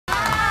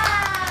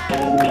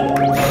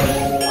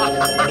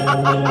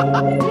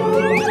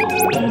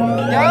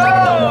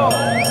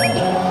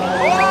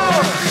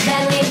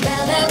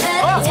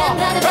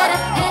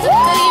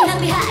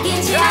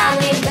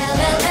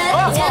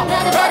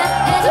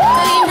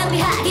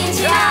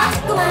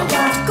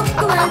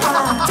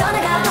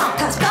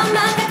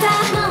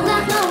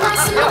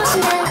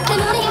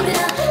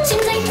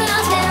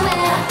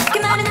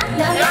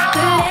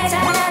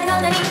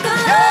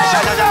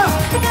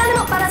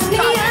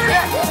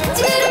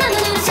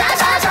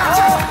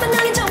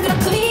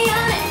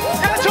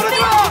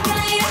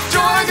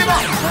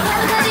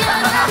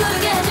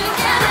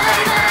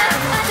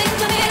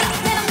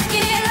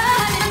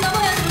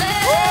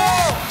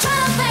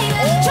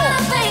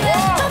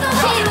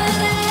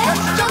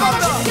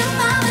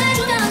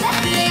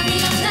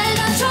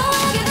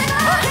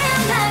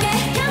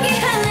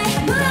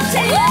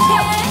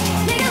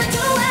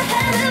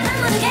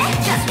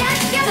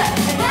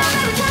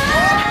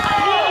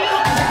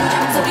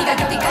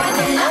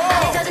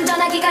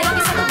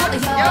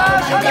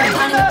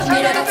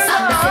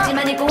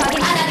메시지만 읽고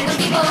확인 안 하는 건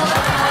기본.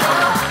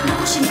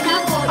 너무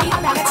심하고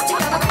이러다가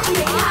지쳐가고 같은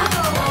얘기하고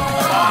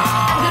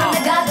안 그럼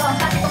내가 더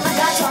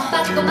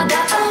빠질 것만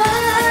다쳐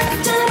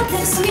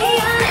잘못했어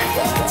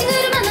미안해.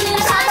 친구를 만나는 날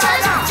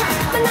차차차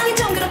만나기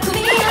좀 그렇고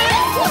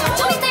미안해.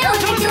 좀 이따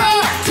연락할게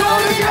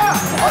좋아하는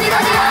어디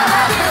가지야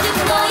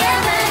헤어질 너의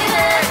말이네.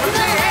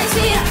 너의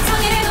싫어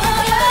성의를 놓여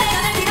내가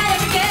날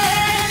기다려줄게.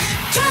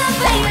 Try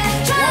baby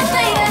try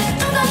baby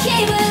좀 더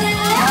힘을 내.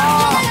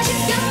 내가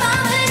쉽게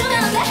마음을 주면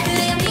돼.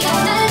 그래야 네가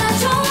날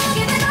좋아하게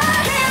되고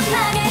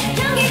태연하게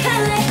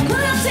경기할래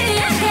무섭지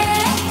않게.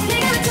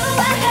 내가 널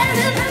좋아하는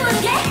걸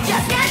모르게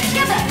Just get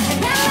together and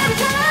never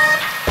come.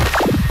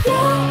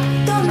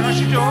 또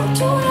네가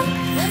좋아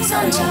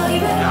상처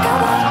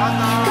입을까봐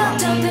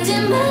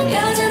걱정되지만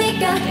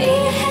여자니까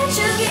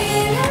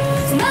이해해주기를.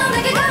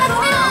 생각나게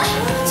걸어보면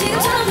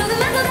지금처럼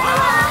조금만 더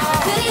나와.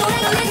 그리 오래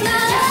걸리지 마.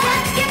 Just get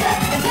together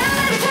and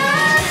never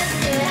come.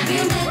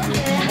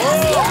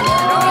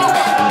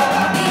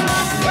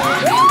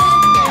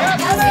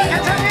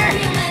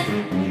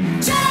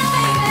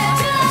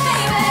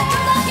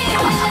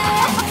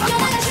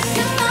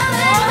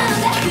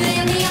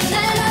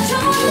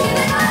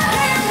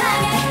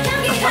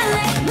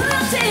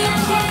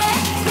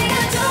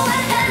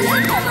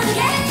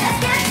 Yeah.